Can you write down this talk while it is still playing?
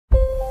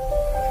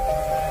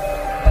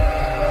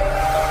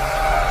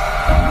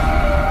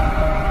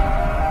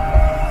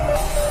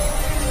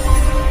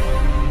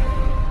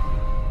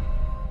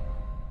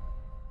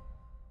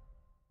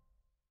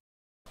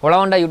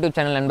உழவண்டா YouTube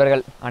channel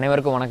நண்பர்கள்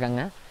அனைவருக்கும்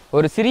வணக்கங்க.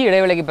 ஒரு சிறிய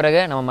இடைவேளைக்கு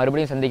பிறகு நம்ம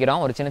மறுபடியும்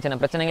சந்திக்கிறோம். ஒரு சின்ன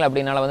பிரச்சனைகள்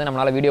அப்படினால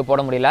நம்மளால வீடியோ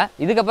போட முடியல.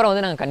 இதுக்கப்புறம்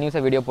நாங்கள்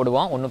கன்டினியூஸாக வீடியோ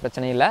போடுவோம், ஒன்றும்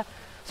பிரச்சனை இல்லை.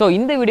 ஸோ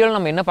இந்த வீடியோவில்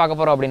நம்ம என்ன பார்க்க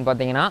போகிறோம் அப்படின்னு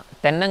பார்த்தீங்கன்னா,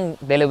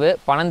 தென்னந்தெளுவு,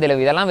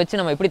 பனந்தெளுவு இதெல்லாம்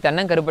வச்சு நம்ம எப்படி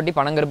தென்னங்கருப்பட்டி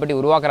பனங்கருப்பட்டி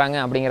உருவாக்குறாங்க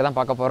அப்படிங்கிறதான்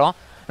பார்க்க போகிறோம்.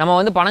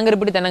 நம்ம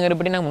பனங்கருப்பட்டி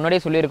தென்னங்கருப்பட்டி நாங்கள்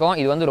முன்னாடியே சொல்லியிருக்கோம்.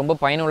 இது ரொம்ப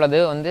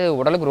பயனுள்ளது,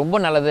 உடலுக்கு ரொம்ப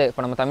நல்லது.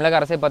 இப்போ நம்ம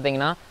தமிழக அரசே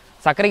பார்த்தீங்கன்னா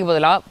சர்க்கரைக்கு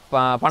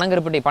பதிலாக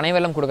பனங்கருப்பட்டி பனை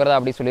வெல்லம் கொடுக்குறதா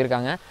அப்படி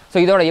சொல்லியிருக்காங்க. ஸோ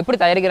இதோட எப்படி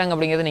தயாரிக்கிறாங்க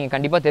அப்படிங்கிறத நீங்கள்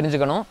கண்டிப்பாக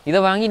தெரிஞ்சுக்கணும். இதை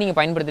வாங்கி நீங்கள்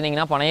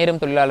பயன்படுத்தினீங்கன்னா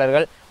பனையேறும்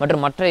தொழிலாளர்கள்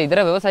மற்றும் மற்ற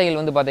இதர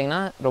விவசாயிகள்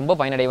பார்த்தீங்கன்னா ரொம்ப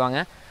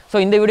பயனடைவாங்க. ஸோ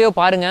இந்த வீடியோ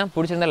பாருங்கள்,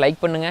 பிடிச்சிருந்தா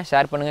லைக் பண்ணுங்கள்,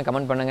 ஷேர் பண்ணுங்கள்,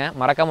 கமெண்ட் பண்ணுங்கள்,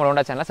 மறக்காம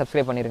உழவண்டா சேனலை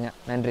சப்ஸ்கிரைப் பண்ணிடுங்க.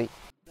 நன்றி.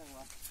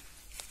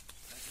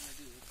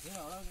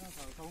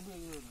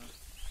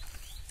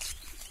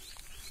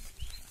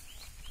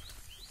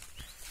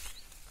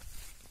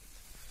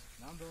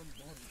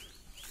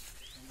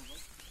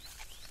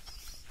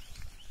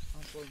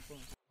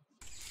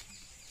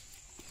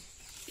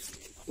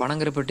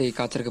 பனங்கருப்பட்டி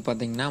காய்ச்சறதுக்கு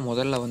பார்த்தீங்கன்னா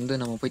முதல்ல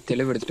நம்ம போய்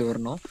தெளிவு எடுத்துகிட்டு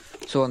வரணும்.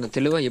 ஸோ அந்த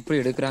தெளிவை எப்படி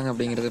எடுக்கிறாங்க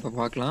அப்படிங்கிறத இப்போ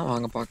பார்க்கலாம்,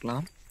 வாங்க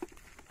பார்க்கலாம்.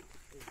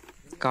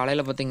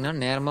 காலையில் பார்த்தீங்கன்னா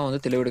நேரமாக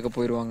தெளிவு எடுக்க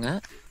போயிடுவாங்க.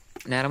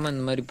 நேரமாக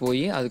இந்த மாதிரி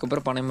போய்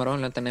அதுக்கப்புறம் பனை மரம்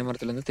இல்லை தென்னை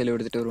மரத்துலேருந்து தெளிவு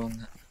எடுத்துகிட்டு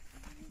வருவாங்க.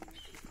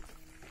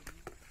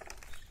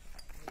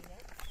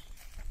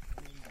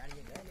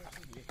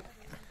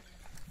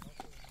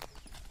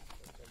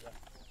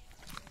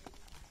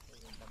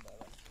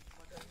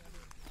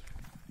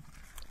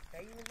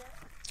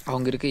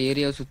 அவங்க இருக்க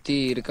ஏரியாவை சுற்றி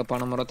இருக்க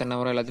பனை மரம் தென்னை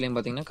மரம் எல்லாத்துலேயும்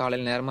பார்த்தீங்கன்னா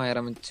காலையில் நேரமாக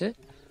ஆரம்பித்து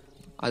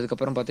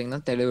அதுக்கப்புறம்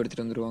பார்த்தீங்கன்னா தெளிவு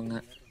எடுத்துகிட்டு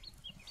வந்துடுவாங்க.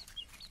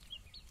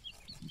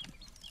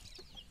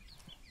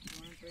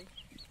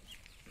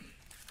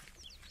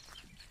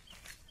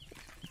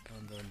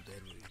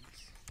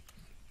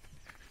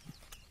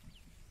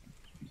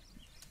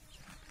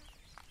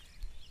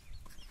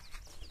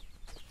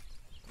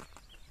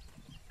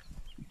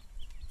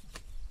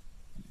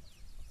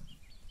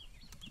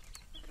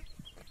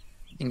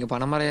 இங்கே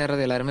பனைமரம்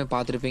ஏறுறது எல்லாருமே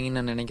பார்த்துருப்பீங்கன்னு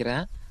நான்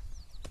நினைக்கிறேன்.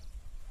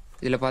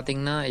 இதில்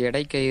பார்த்தீங்கன்னா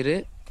எடைக்கயிறு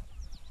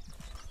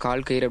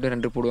கால் கயிறு அப்படி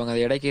 2 போடுவாங்க.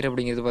 அது எடைக்கயிறு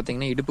அப்படிங்கிறது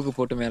பார்த்தீங்கன்னா இடுப்புக்கு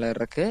போட்டு மேலே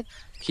ஏறக்கு,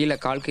 கீழே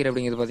கால் கயிறு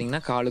அப்படிங்கிறது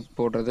பார்த்தீங்கன்னா காலுக்கு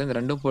போடுறது. இந்த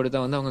 2 போட்டு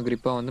தான் அவங்க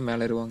கிரிப்பாக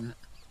மேலே ஏறுவாங்க.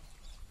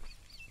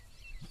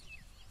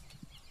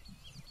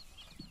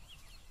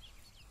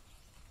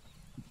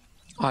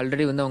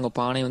 ஆல்ரெடி அவங்க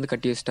பானை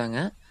கட்டி வச்சிட்டாங்க.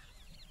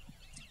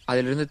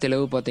 அதிலிருந்து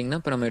தெளிவு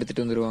பார்த்தீங்கன்னா இப்போ நம்ம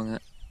எடுத்துகிட்டு வந்துடுவாங்க.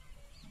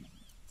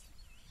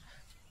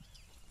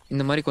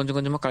 இந்த மாதிரி கொஞ்சம்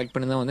கொஞ்சமாக கலெக்ட்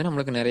பண்ணி தான்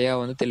நம்மளுக்கு நிறையா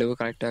தெளிவு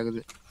கலெக்ட்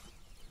ஆகுது.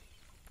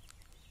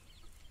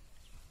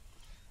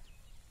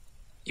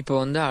 இப்போ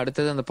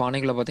அடுத்தது அந்த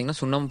பானைகளை பார்த்தீங்கன்னா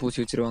சுண்ணாம்பு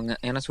பூசி வச்சுருவாங்க.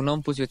 ஏன்னா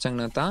சுண்ணாம்பு பூசி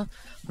வச்சாங்கன்னா தான்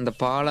அந்த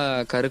பாலை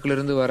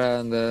கருக்குலேருந்து வர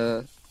அந்த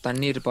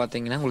தண்ணீர்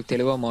பார்த்தீங்கன்னா உங்களுக்கு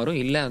தெளிவாக மாறும்.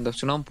 இல்லை அந்த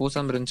சுண்ணாம்பு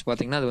பூசாமல் இருந்துச்சு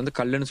பார்த்தீங்கன்னா அது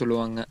கல்லுன்னு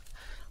சொல்லுவாங்க.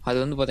 அது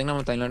பார்த்தீங்கன்னா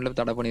நம்ம தமிழ்நாட்டில்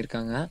தடை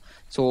பண்ணியிருக்காங்க.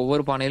 ஸோ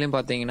ஒவ்வொரு பானையிலையும்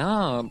பார்த்தீங்கன்னா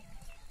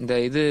இந்த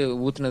இது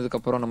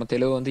ஊற்றுனதுக்கப்புறம் நம்ம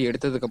தெளிவு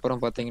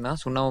எடுத்ததுக்கப்புறம் பார்த்தீங்கன்னா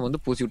சுண்ணாம்பு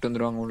பூசி விட்டு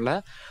வந்துடுவாங்க உள்ள.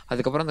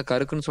 அதுக்கப்புறம் அந்த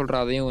கருக்குன்னு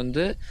சொல்கிற அதையும்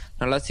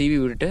நல்லா சீவி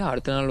விட்டுட்டு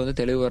அடுத்த நாள்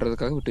தெளிவு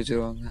வர்றதுக்காக விட்டு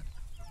வச்சுருவாங்க.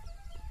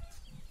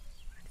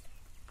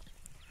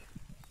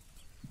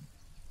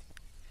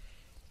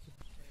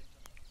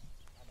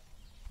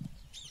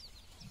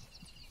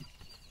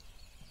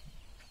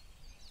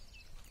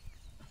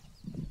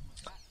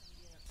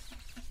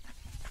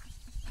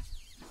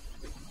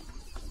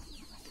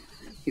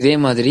 இதே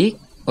மாதிரி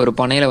ஒரு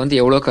பனையில்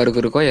எவ்வளோ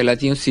கருக்கு இருக்கோ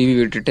எல்லாத்தையும் சீவி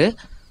விட்டுட்டு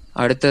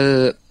அடுத்த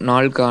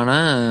நாளுக்கான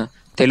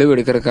தெளிவு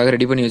எடுக்கிறதுக்காக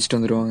ரெடி பண்ணி வச்சுட்டு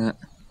வந்துடுவாங்க.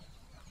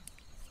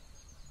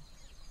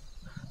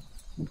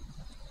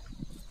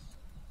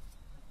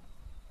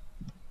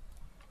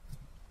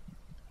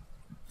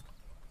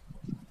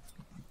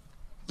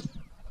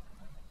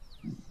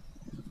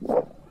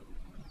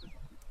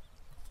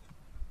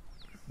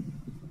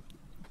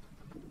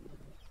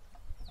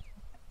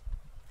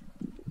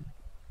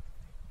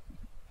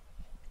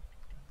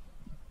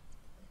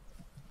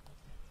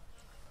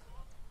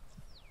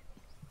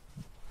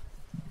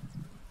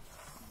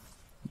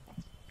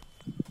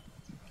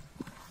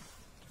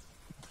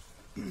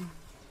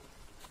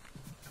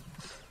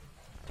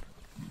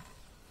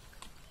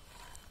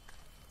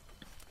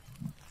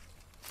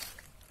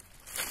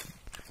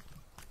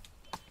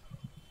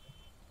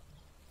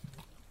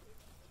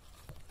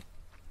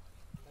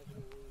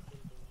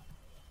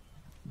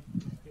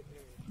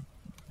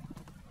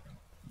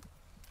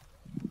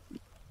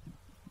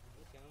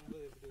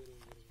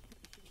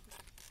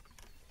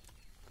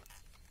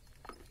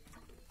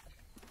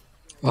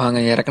 வாங்க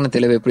இறக்குன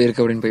தெளிவு எப்படி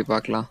இருக்கு அப்படின்னு போய்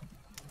பார்க்கலாம்.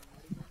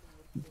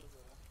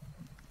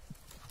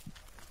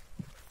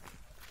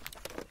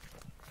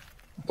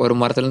 ஒரு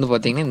மரத்துலேருந்து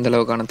பார்த்தீங்கன்னா இந்த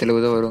அளவுக்கான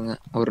தெளிவு தான் வருங்க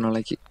ஒரு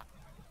நாளைக்கு.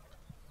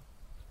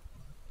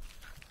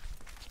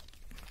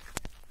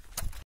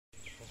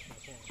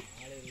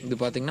 இது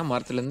பார்த்தீங்கன்னா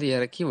மரத்துலேருந்து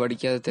இறக்கி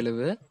வடிக்காத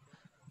தெளிவு.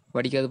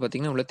 வடிக்காது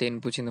பார்த்தீங்கன்னா உள்ள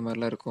தேன் பூச்சி இந்த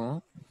மாதிரிலாம் இருக்கும்.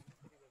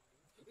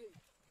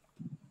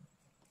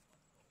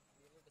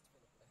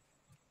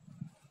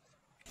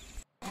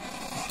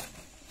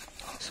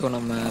 ஸோ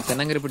நம்ம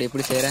தென்னங்கருப்பட்டி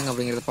எப்படி செய்கிறாங்க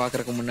அப்படிங்கிறத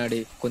பார்க்குறதுக்கு முன்னாடி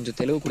கொஞ்சம்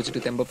தெளிவு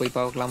குடிச்சிட்டு தெம்ப போய்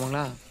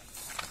பார்க்கலாமாங்களா?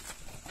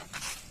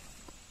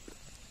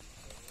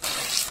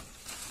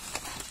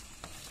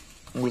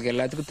 உங்களுக்கு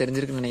எல்லாத்துக்கும்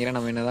தெரிஞ்சிருக்குன்னு நினைக்கிறேன்.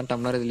 நம்ம என்ன தான்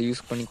டம்ளர் இதில்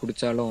யூஸ் பண்ணி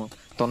குடித்தாலும்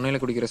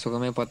தொன்னையில் குடிக்கிற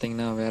சுகமே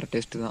பார்த்தீங்கன்னா வேறு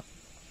டேஸ்ட்டு தான்.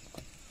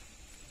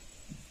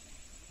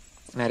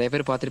 நிறைய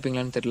பேர்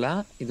பார்த்துருப்பீங்களான்னு தெரியல.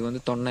 இது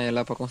வந்து தொன்னை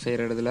எல்லா பக்கம்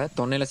செய்கிற இடத்துல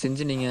தொன்னையில்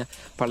செஞ்சு நீங்கள்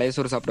பழைய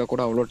சோறு சாப்பிட்டா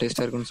கூட அவ்வளோ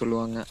டேஸ்ட்டாக இருக்குன்னு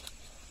சொல்லுவாங்க.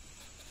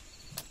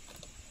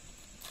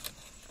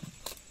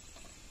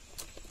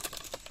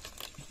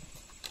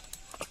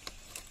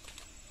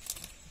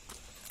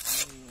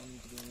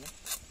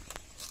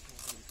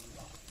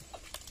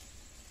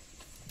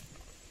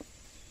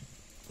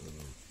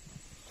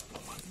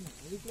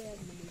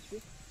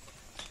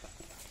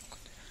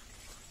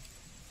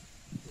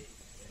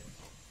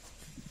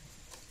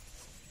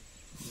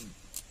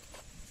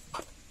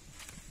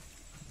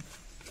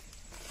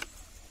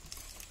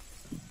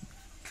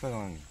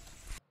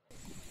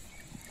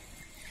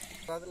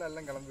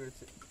 எல்லாம்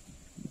கிளம்பிடுச்சு.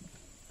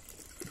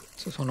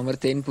 ஸோ சொன்ன மாதிரி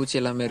தேன் பூச்சி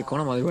எல்லாமே இருக்கும்.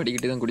 நம்ம அதை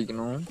வடிக்கிட்டு தான்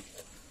குடிக்கணும்.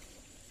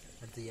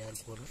 அடுத்து யார்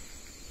போகிறோம்?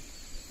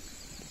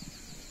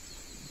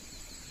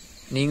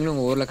 நீங்களும்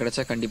உங்கள் ஊரில்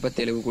கிடச்சா கண்டிப்பாக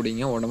தெளிவு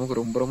குடிங்க. உடம்புக்கு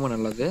ரொம்ப ரொம்ப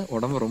நல்லது.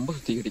 உடம்பு ரொம்ப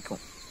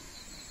சுத்திகரிக்கும்.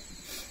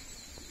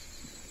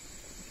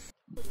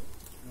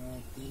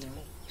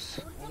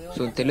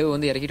 ஸோ தெளிவு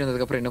வந்து இறக்கிட்டு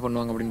வந்ததுக்கப்புறம் என்ன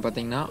பண்ணுவாங்க அப்படின்னு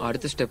பார்த்தீங்கன்னா,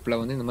 அடுத்த ஸ்டெப்பில்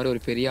வந்து இந்த மாதிரி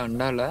ஒரு பெரிய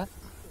அண்டாவில்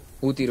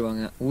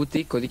ஊற்றிடுவாங்க. ஊற்றி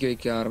கொதிக்க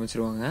வைக்க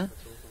ஆரம்பிச்சிருவாங்க.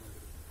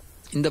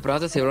 இந்த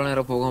ப்ராசஸ் எவ்வளோ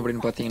நேரம் போகும்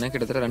அப்படின்னு பார்த்தீங்கன்னா,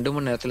 கிட்டத்தட்ட 2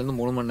 மணி நேரத்துலேருந்து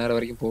 3 மணி நேரம்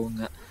வரைக்கும்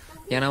போகுங்க.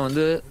 ஏன்னா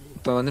வந்து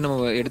இப்போ வந்து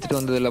நம்ம எடுத்துகிட்டு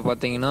வந்ததில்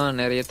பார்த்தீங்கன்னா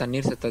நிறைய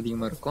தண்ணீர் சத்து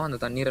அதிகமாக இருக்கும். அந்த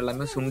தண்ணீர்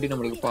எல்லாமே சுண்டி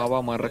நம்மளுக்கு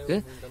பாவாக மாறுறதுக்கு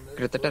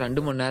கிட்டத்தட்ட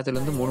 2 மணி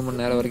நேரத்துலேருந்து 3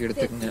 மணி நேரம் வரைக்கும்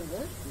எடுத்துக்குங்க.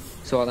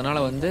 ஸோ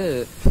அதனால் வந்து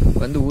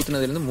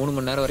ஊற்றுனதுலேருந்து 3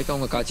 மணி நேரம் வரைக்கும்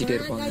அவங்க காய்ச்சிட்டே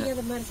இருப்பாங்க.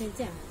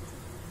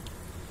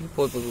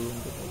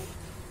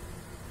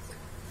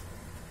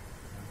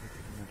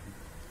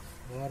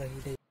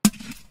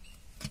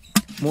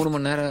 மூணு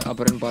மணி நேரம்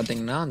அப்புறம்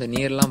பார்த்தீங்கன்னா அந்த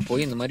நீர்லாம்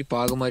போய் இந்த மாதிரி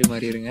பாகு மாதிரி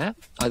மாறிடுங்க.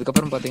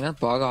 அதுக்கப்புறம் பார்த்தீங்கன்னா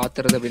பாகு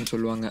ஆத்துறது அப்படின்னு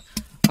சொல்லுவாங்க.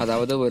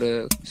 அதாவது ஒரு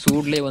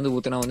சூட்லேயே வந்து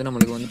ஊற்றினா வந்து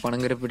நம்மளுக்கு வந்து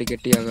பனங்கருப்பட்டி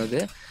கெட்டி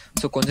ஆகாது.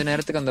 ஸோ கொஞ்சம்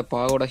நேரத்துக்கு அந்த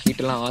பாகோட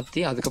ஹீட்டெல்லாம்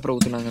ஆற்றி அதுக்கப்புறம்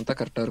ஊற்றினாங்க தான்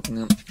கரெக்டாக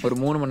இருக்குங்க. ஒரு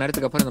 3 மணி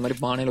நேரத்துக்கு அப்புறம் இந்த மாதிரி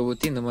பானையில்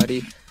ஊற்றி இந்த மாதிரி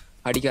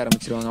அடிக்க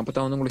ஆரம்பிச்சிருவாங்க. அப்போ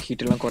தான் வந்து உங்களுக்கு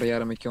ஹீட்டெல்லாம் குறைய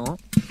ஆரம்பிக்கும்.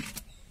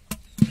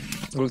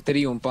 உங்களுக்கு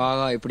தெரியும்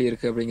பாகா எப்படி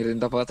இருக்குது அப்படிங்கிறது.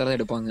 இந்த பாகத்தில் தான்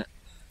எடுப்பாங்க.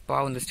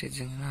 பாகு இந்த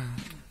ஸ்டேஜுங்க.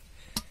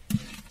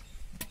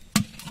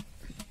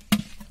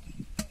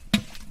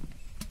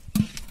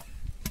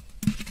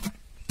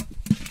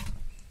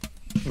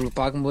 உங்களுக்கு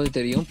பார்க்கும்போது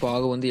தெரியும்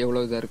பாகு வந்து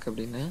எவ்வளோ இதாக இருக்குது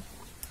அப்படின்னு.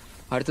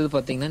 அடுத்தது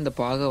பார்த்தீங்கன்னா இந்த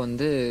பாகை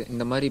வந்து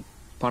இந்த மாதிரி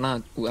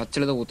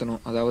அச்சில் தான் ஊற்றணும்.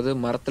 அதாவது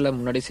மரத்தில்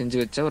முன்னாடி செஞ்சு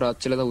வச்ச ஒரு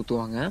அச்சில் தான்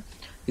ஊற்றுவாங்க.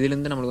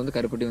 இதுலேருந்து நம்மளுக்கு வந்து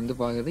கருப்பட்டி வந்து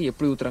பாகுது.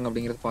 எப்படி ஊற்றுறாங்க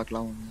அப்படிங்கிறது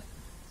பார்க்கலாம்.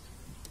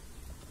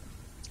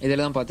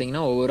 இதில் தான்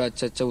பார்த்தீங்கன்னா ஒவ்வொரு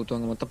அச்சா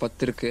ஊற்றுவாங்க. மொத்தம்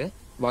 10 இருக்குது.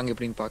 வாங்க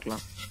எப்படின்னு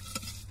பார்க்கலாம்.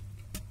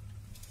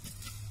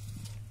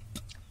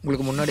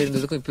 உங்களுக்கு முன்னாடி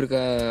இருந்ததுக்கும் இப்போ இருக்க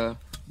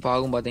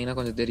பாகும் பார்த்தீங்கன்னா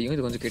கொஞ்சம் தெரியும்.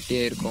 இது கொஞ்சம்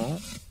கெட்டியாக இருக்கும்.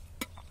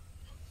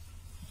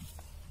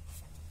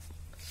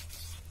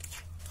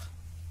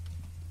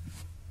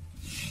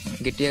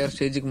 கெட்டியாக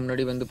ஸ்டேஜுக்கு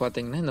முன்னாடி வந்து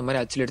பார்த்தீங்கன்னா இந்த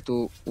மாதிரி அச்சில் எடுத்து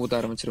ஊற்ற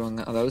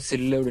ஆரம்பிச்சிருவாங்க. அதாவது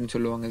சில்லு அப்படின்னு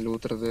சொல்லுவாங்க இதில்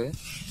ஊற்றுறது.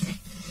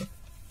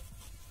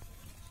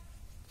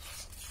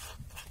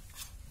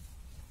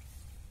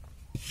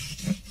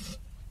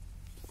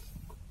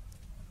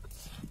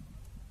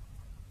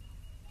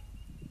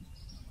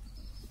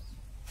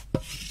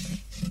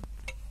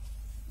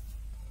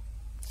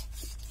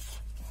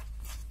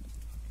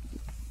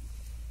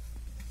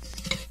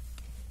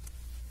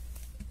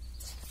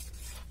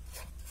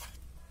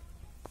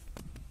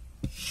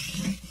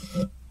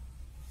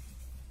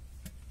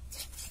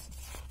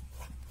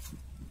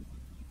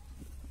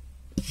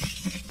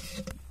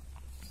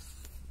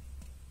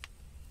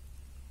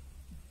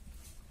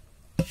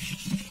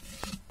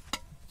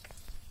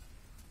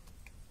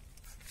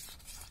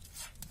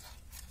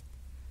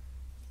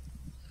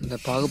 இந்த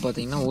பாகு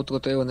பார்த்தீங்கன்னா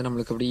ஊற்றுக்கத்தே வந்து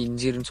நம்மளுக்கு அப்படியே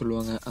இஞ்சிருன்னு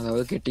சொல்லுவாங்க.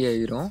 அதாவது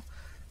கெட்டியாகிரும்.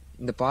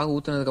 இந்த பாகு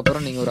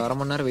ஊற்றுனதுக்கப்புறம் நீங்கள் ஒரு 1/2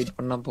 மணி நேரம் வெயிட்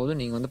பண்ணால் போதும்.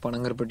 நீங்கள் வந்து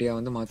பனங்கருப்பட்டியாக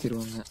வந்து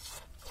மாற்றிடுவாங்க.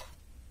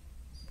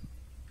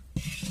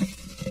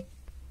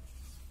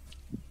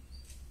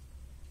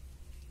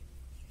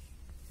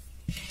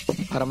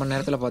 அரை மணி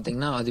நேரத்தில்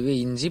பார்த்தீங்கன்னா அதுவே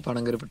இஞ்சி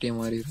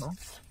பனங்கருப்பட்டியாக மாறிடும்.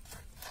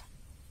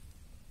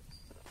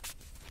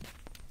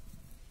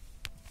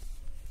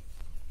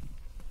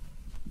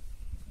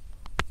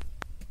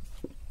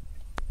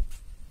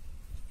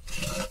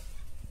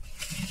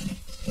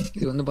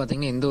 இது வந்து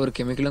பார்த்தீங்கன்னா எந்த ஒரு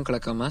கெமிக்கலும்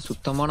கலக்காமல்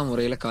சுத்தமான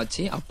முறையில்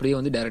காய்ச்சி அப்படியே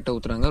வந்து டைரெக்டாக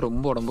ஊற்றுறாங்க.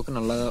 ரொம்ப உடம்புக்கு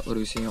நல்ல ஒரு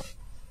விஷயம்.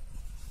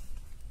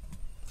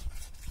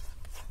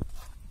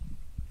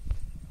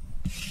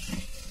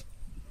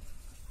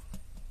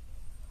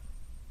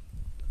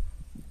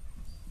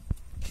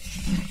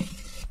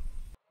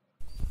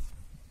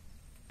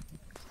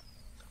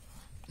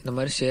 இந்த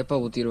மாதிரி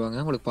ஷேப்பாக ஊற்றிடுவாங்க.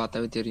 உங்களுக்கு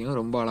பார்த்தாவே தெரியும்.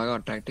 ரொம்ப அழகாக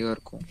அட்ராக்டிவாக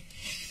இருக்கும்.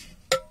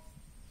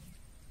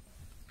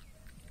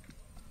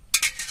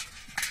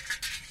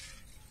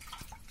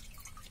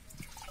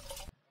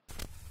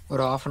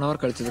 ஒரு 1/2 அன் ஹவர்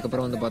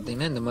கழிச்சதுக்கப்புறம் வந்து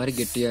பார்த்தீங்கன்னா இந்த மாதிரி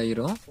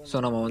கெட்டியாயிரும். ஸோ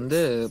நம்ம வந்து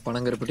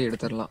பனங்கருப்பட்டி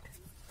எடுத்துடலாம்.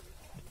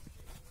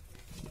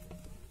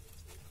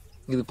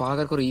 இது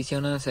பார்க்கறக்கு ஒரு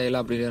ஈஸியான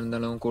செயலாக அப்படி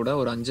இருந்தாலும் கூட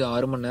ஒரு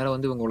 5-6 மணி நேரம்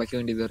வந்து இவங்க உழைக்க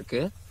வேண்டியதாக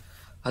இருக்குது.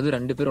 அது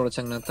 2 பேர்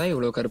உழைச்சாங்கன்னா தான்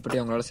இவ்வளோ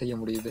கருப்பட்டி அவங்களால செய்ய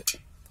முடியுது.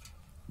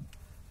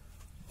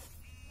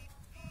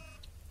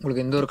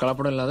 உங்களுக்கு எந்த ஒரு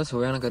கலப்படம் இல்லாத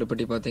சுவையான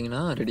கருப்பட்டி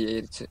பார்த்தீங்கன்னா ரெடி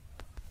ஆயிருச்சு.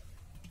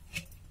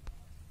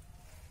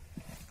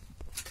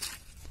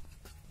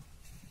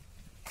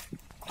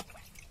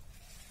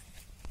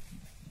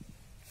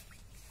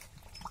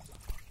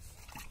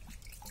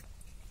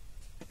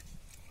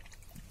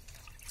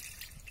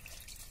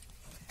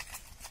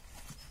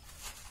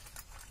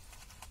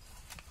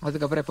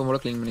 அதுக்கப்புறம் எப்போ போல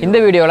க்ளீன் பண்ணி இந்த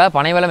வீடியோவில்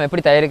பனை வெல்லம்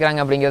எப்படி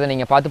தயாரிக்கிறாங்க அப்படிங்கிறத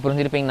நீங்கள் பார்த்து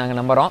புரிஞ்சிருப்பீங்க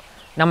நாங்கள் நம்புகிறோம்.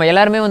 நம்ம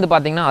எல்லாருமே வந்து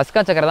பார்த்தீங்கன்னா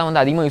அஸ்கா சக்கரை தான் வந்து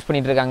அதிகமாக யூஸ்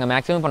பண்ணிட்டு இருக்காங்க.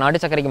 மேக்ஸிமம் இப்போ நாட்டு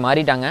சக்கரைக்கு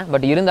மாறிட்டாங்க.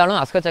 பட் இருந்தாலும்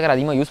அஸ்கா சக்கரை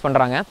அதிகமாக யூஸ்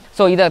பண்ணுறாங்க.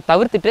 ஸோ இதை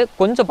தவிர்த்துட்டு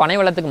கொஞ்சம் பனை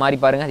வெல்லத்துக்கு மாறி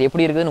பாருங்கள். அது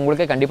எப்படி இருக்குதுன்னு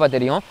உங்களுக்கே கண்டிப்பாக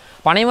தெரியும்.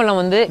 பனை வெல்லம்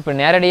வந்து இப்போ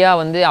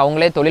நேரடியாக வந்து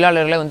அவங்களே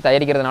தொழிலாளர்களே வந்து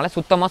தயாரிக்கிறதுனால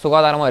சுத்தமாக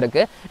சுகாதாரமாக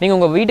இருக்குது. நீங்கள்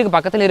உங்கள் வீட்டுக்கு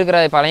பக்கத்தில் இருக்கிற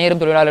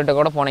பனையேறும் தொழிலாளர்கிட்ட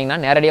கூட போனீங்கன்னா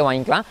நேரடியாக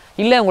வாங்கிக்கலாம்.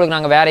 இல்லை உங்களுக்கு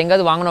நாங்கள் வேறு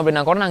எங்கேயாவது வாங்கணும்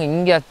அப்படின்னா கூட நாங்கள்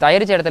இங்கே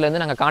தயாரித்த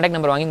இடத்துலேருந்து நாங்கள் காண்டாக்ட்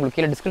நம்பர் வாங்கி உங்களுக்கு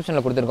கீழே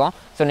டிஸ்கிரிப்ஷனில் கொடுத்துருக்கோம்.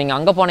 ஸோ நீங்கள்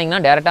அங்கே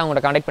போனீங்கன்னா டேரெக்டாக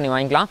அவங்களோட காண்டாக்ட் பண்ணி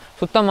வாங்கிக்கலாம்.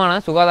 சுத்தமான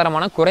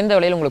சுகாதாரமான குறைந்த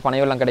விலையில் உங்களுக்கு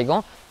பனை வெல்லம்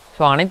கிடைக்கும்.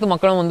 ஸோ அனைத்து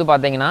மக்களும் வந்து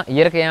பார்த்தீங்கன்னா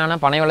இயற்கையான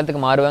பனை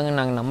வெல்லத்துக்கு மாறுவாங்கன்னு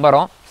நாங்கள்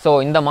நம்புகிறோம். ஸோ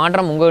இந்த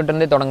மாற்றம் உங்கள்கிட்ட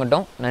இருந்தே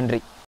தொடங்கட்டும்.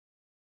 நன்றி.